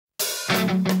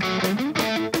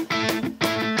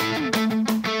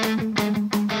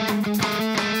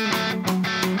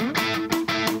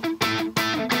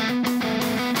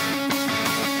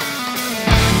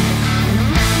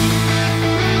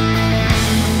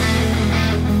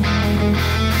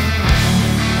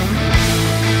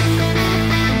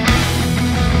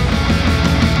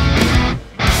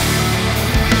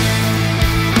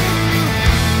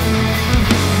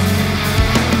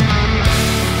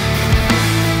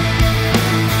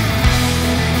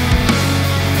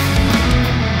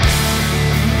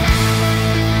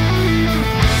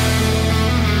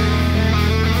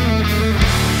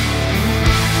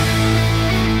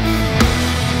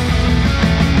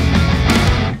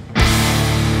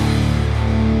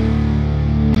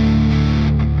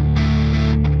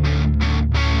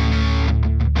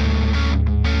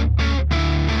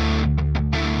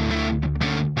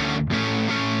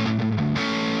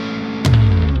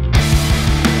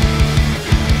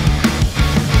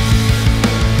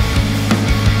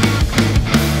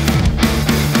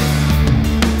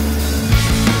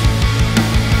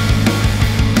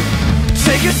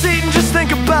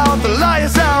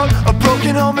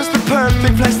Walking home is the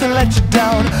perfect place to let you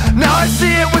down. Now I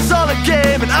see it was all a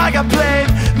game and I got played.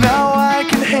 Now I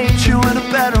can hate you in a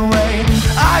better way.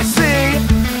 I see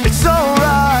it's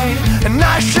alright, and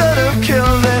I should have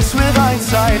killed this with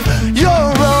hindsight.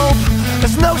 Your rope,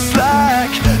 there's no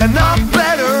slack, and I'm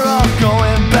better off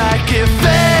going back. If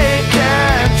they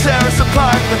can't tear us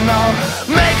apart, then I'll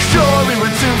make sure we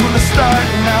were doomed from the start.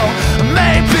 Now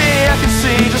maybe I can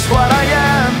see just what I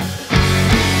am,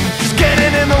 just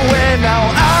getting in the way. Now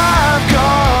I've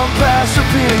gone past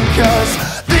repeating, cause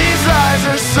these lies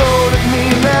are so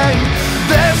demeaning.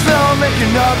 There's no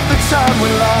making up the time we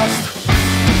lost.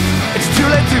 It's too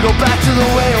late to go back to the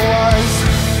way it was.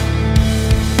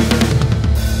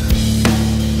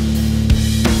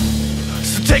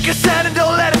 So take a stand and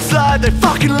don't let it slide. They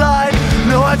fucking lied.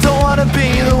 No, I don't wanna be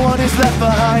the one who's left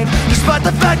behind. Despite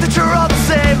the fact that you're all the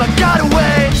same, I got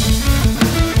away.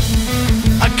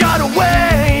 I got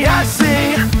away, I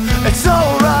see, it's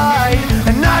alright,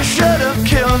 and I should have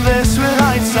killed this with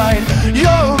hindsight.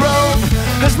 Your rope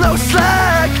has no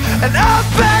slack, and I'm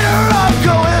better off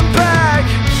going back.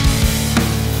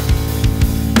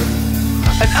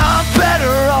 And I'm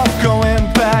better off going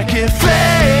back. If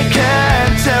they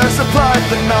can't tear us apart,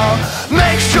 then I'll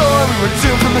make sure we were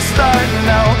doomed from the start.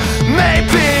 Now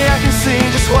maybe I can see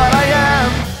just what I am,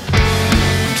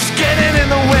 just getting in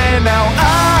the way. Now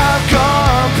I've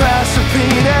gone past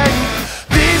repeating.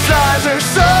 These lies are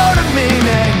so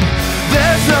demeaning.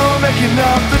 There's no making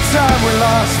up the time we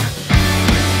lost.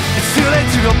 It's too late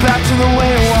to go back to the way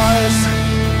it was.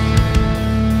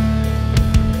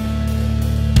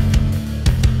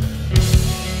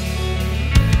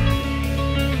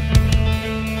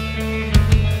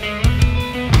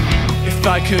 If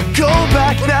I could go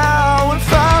back now and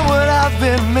find what I've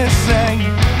been missing,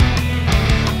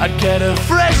 I'd get a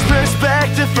fresh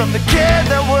perspective from the kid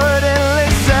that wouldn't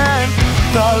listen.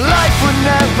 Thought life would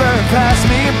never pass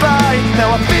me by.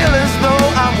 Now I feel as though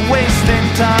I'm wasting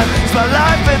time, 'cause my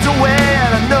life fades away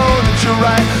and I know that you're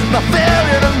right. My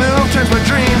failure to move turns my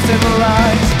dreams into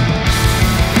lies,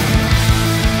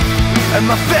 and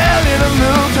my failure to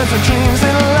move turns my dreams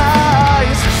into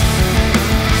lies.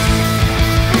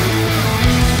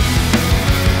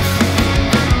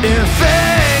 If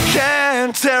they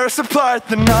can't tear us apart,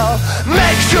 then I'll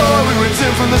make sure we were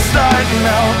doomed from the start.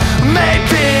 Now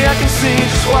maybe I can see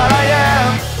just what I am,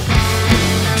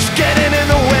 just getting in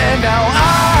the way. Now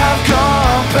I've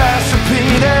gone past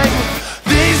repeating.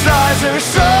 These lies are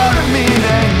so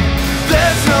demeaning.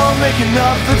 There's no making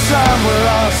up the time we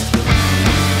lost.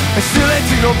 It's too late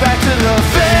to go back to the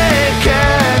fake.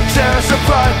 Can't tear us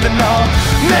apart, then I'll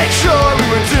make sure we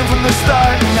were doomed from the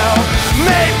start. Now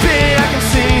maybe I can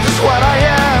see just what I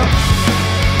am,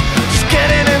 just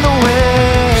getting in the way.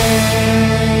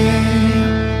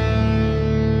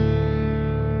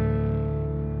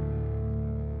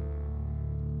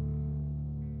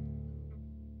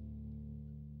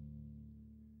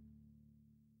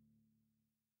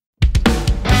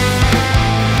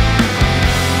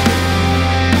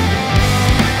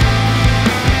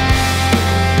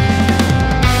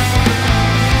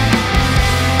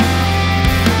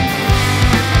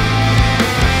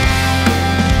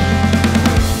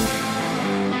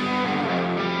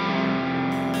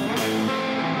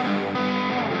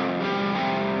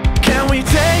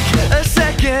 A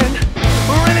second,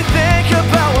 really think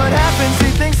about what happened,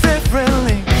 see things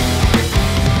differently.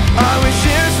 I wish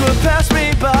years would pass me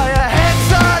by. A head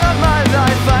start on my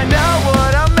life, find out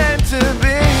what I'm meant to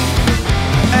be.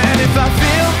 And if I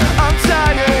feel I'm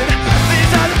tired,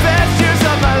 these are the best years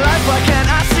of my life. Why can't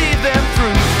I see them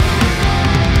through?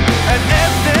 And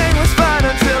everything was fine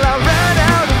until I ran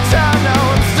out of time. Now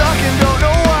I'm stuck and don't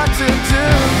know what to do.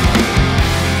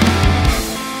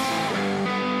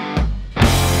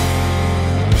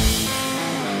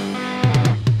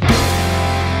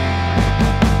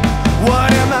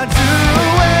 What am I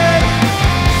doing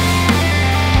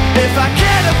if I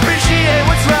can't appreciate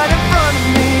what's right in front of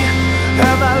me?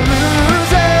 Am I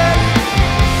losing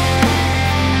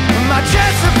my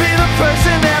chance to be the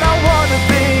person that I wanna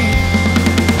be?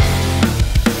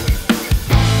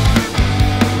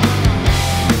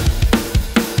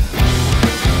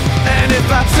 And if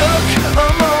I took a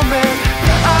moment,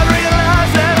 I'd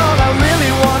realize that all I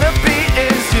really wanna be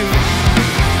is you.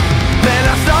 Then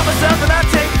I stop myself and I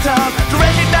take time to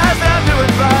recognize that I'm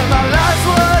doing fine. My life's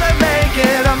what I make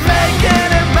it, I'm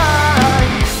making it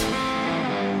mine.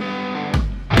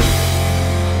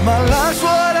 My life's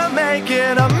what I make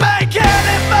it, I'm making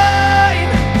it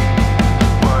mine.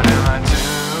 What am I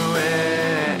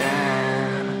doing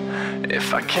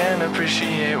if I can't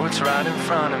appreciate what's right in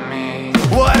front of me?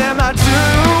 What am I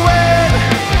doing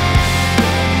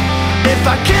If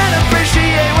I can't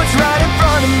appreciate what's right in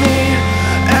front of me,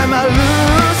 am I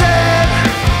losing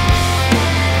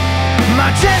my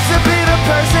chance to be the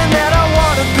person that I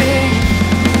wanna be?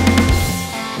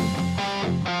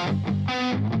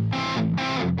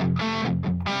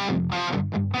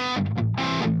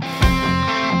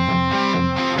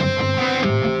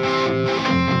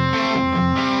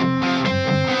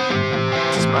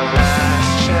 It's my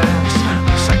last chance,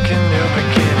 looks like a new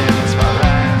beginning. It's my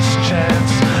last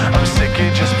chance, I'm sick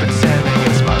of just pretending.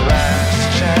 It's my last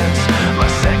chance, my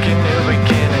second new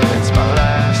beginning. It's my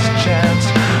last chance,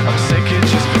 I'm sick of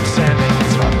just pretending.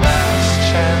 It's my last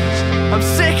chance, I'm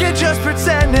sick of just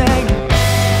pretending.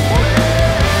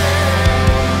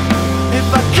 If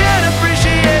I can't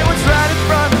appreciate what's right in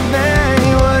front of me,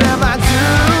 what am I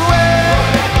doing?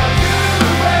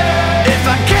 If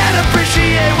I can't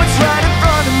appreciate what's right in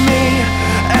front of me,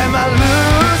 am I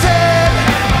losing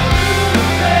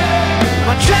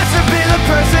my chance to be the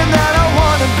person that I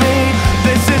wanna be?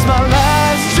 This is my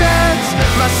last chance,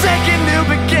 my second new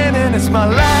beginning. It's my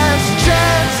last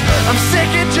chance, I'm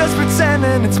sick of just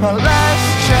pretending. It's my last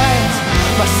chance,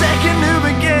 my second new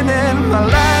beginning. My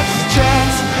last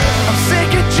chance, I'm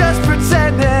sick of just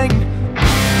pretending.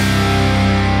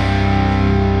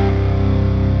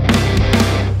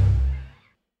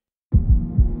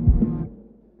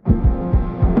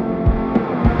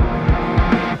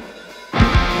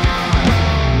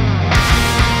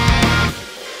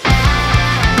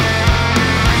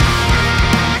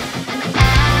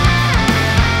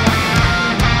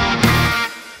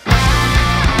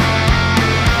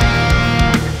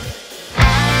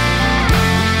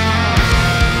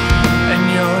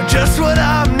 Just what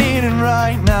I'm needing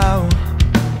right now.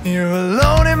 You're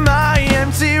alone in my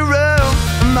empty room.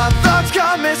 My thoughts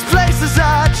got misplaced as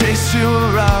I chased you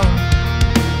around,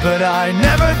 but I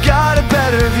never got a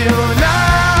better view. And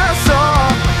I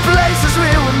saw places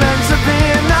we were meant to be,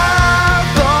 and I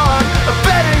thought a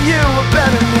better you, a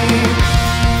better me.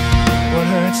 What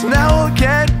hurts now will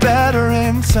get better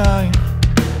in time.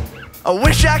 I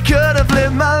wish I could have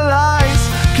lived my life,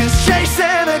 'cause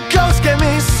chasing a ghost gave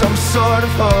me some sort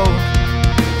of hope,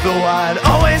 though I'd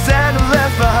always end up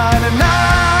left behind. And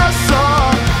I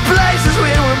saw places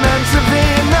we were meant to be,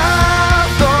 and I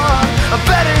thought a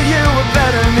better you, a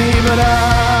better me. But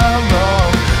I'm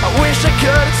wrong, I wish I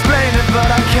could explain it, but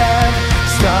I can't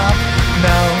stop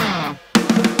now.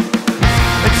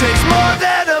 It takes more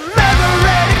than a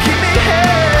memory to keep me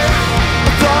here.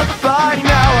 I thought that by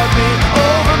now I'd be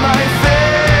over my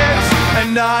fears,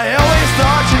 and I always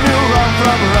thought you knew wrong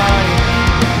from right.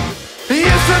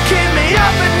 You still keep me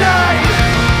up at night,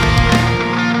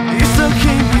 you still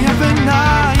keep me up at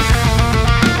night.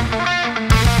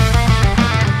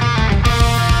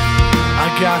 I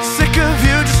got sick of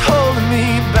you just holding me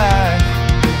back.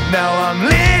 Now I'm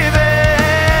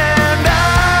leaving.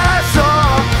 I saw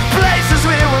places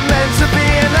we were meant to be,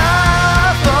 and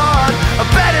I thought a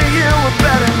better you, a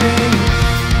better me.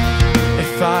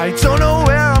 If I don't know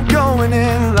where I'm going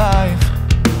in life,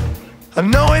 I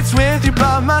know it's with you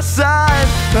by my side,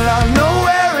 but I'll know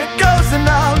where it goes and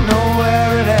I'll know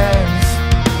where it ends.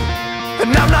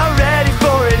 And I'm not ready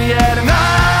for it yet. And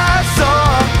I saw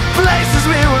places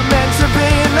we were meant to be,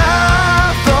 and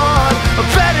I thought a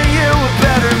better you, a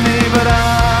better me. But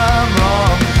I'm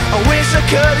wrong, I wish I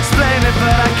could explain it,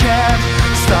 but I can't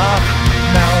stop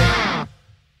now.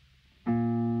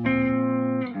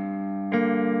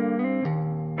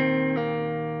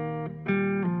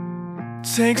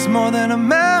 Takes more than a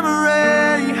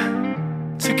memory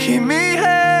to keep me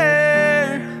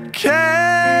here.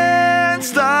 Can't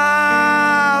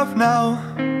stop now.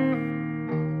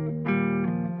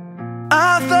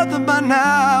 I thought that by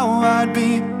now I'd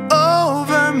be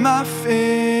over my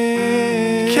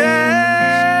fear.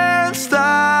 Can't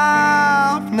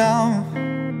stop now.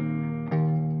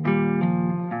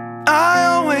 I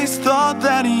always thought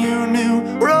that you knew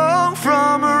wrong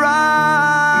from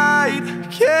right.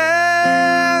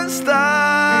 Can't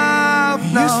stop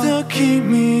now. You still keep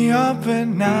me up at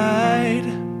night.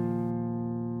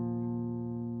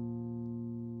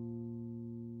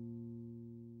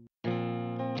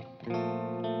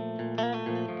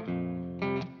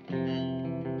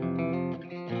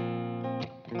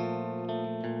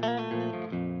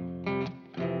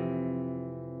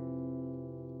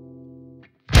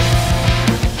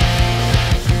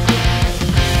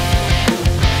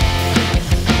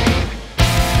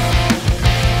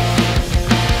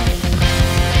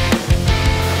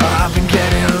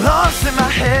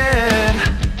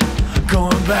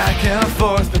 Back and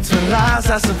forth between lies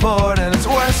I support, and it's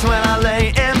worse when I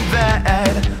lay in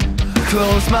bed.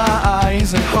 Close my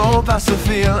eyes and hope I still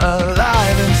feel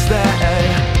alive instead.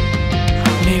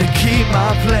 need to keep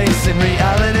my place in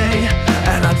reality,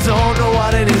 and I don't know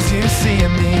what it is you see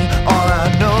in me. All I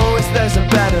know is there's a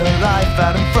better life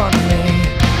out in front of me.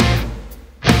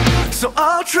 So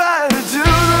I'll try to do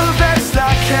the best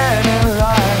I can in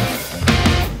life,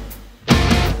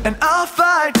 and I'll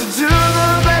fight to do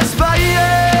the best by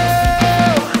you.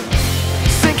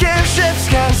 Sinking ships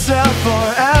can't sail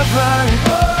forever,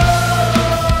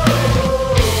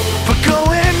 but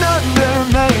going under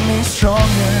made me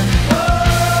stronger.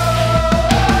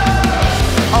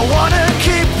 I wanna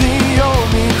keep the old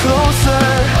me closer.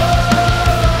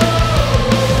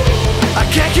 I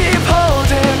can't keep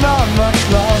holding on much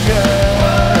longer.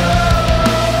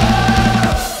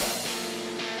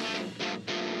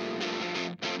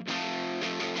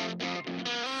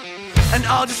 And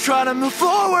I'll just try to move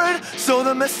forward, so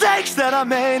the mistakes that I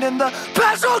made in the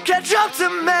past won't catch up to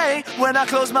me. When I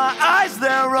close my eyes,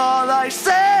 they're all I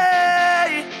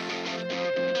say.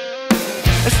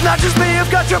 It's not just me, you've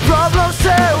got your problems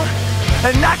too,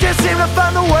 and I can't seem to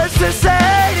find the words to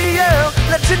say to you.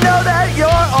 Let you know that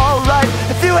you're alright.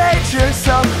 If you hate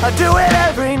yourself, I do it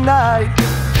every night.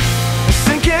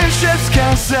 Sinking ships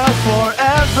can't sail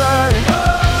forever,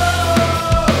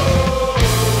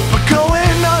 but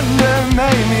going under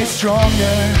made me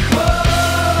stronger.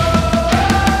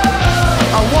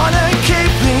 I wanna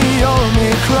keep the old me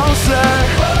closer.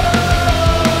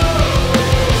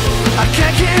 I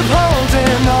can't keep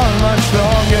holding on much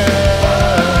longer.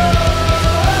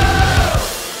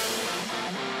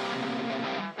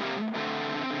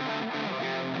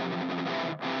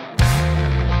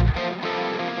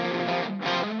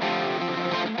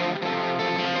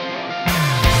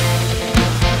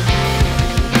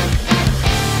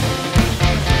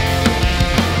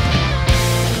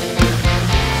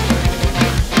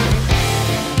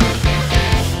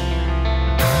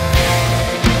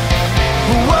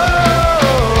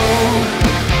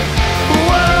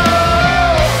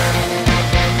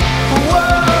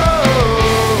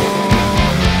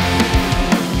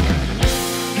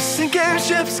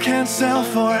 Can't sail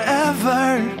forever,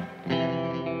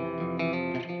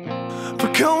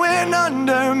 but going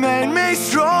under made me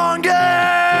stronger.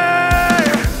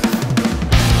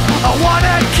 I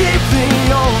wanna keep the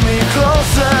old me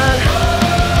closer.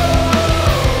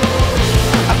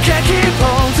 I can't keep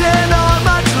holding on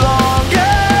much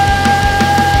longer.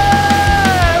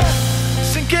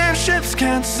 Sinking ships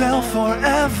can't sail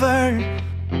forever,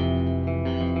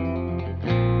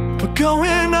 but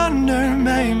going under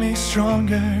made me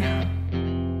stronger.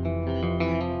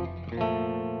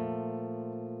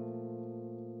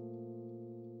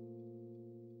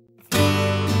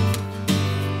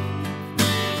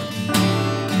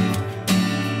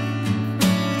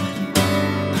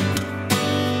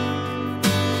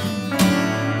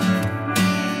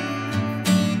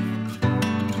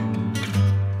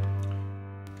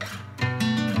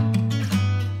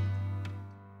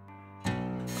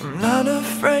 I'm not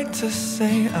afraid to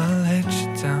say I let you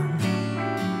down.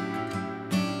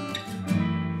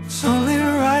 It's only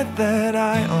right that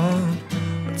I own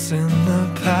what's in the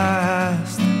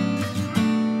past,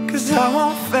 'cause I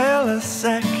won't fail a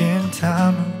second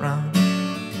time around.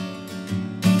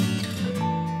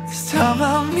 This time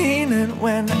I mean it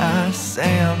when I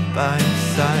say I'm by your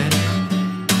side.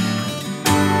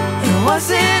 It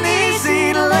wasn't easy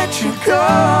to let you go,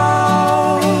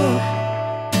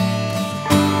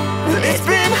 but it's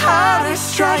been harder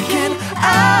striking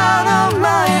out on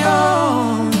my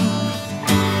own.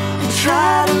 I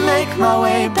try to make my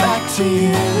way back to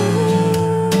you.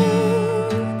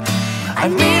 I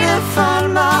need to find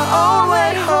my own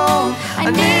way home. I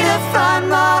need to find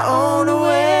my own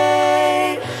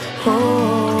way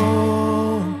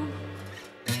home.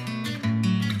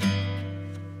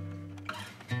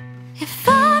 If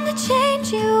I'm the change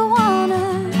you wanna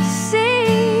see,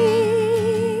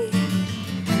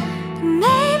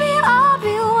 maybe I'll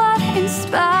be what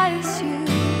inspires you.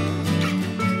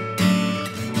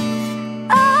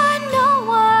 I know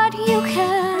what you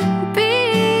can be.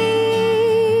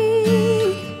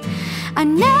 I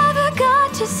never got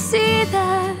to see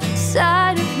that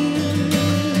side of you.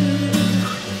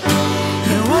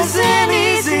 It wasn't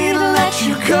easy to let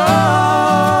you go,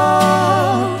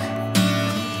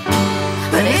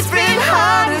 but it's been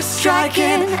harder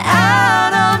striking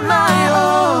out on my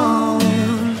own.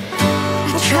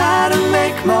 I try to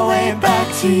make my way back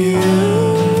to you.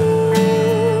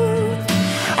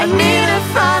 I need to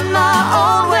find my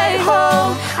own way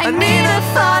home. I need to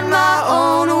find my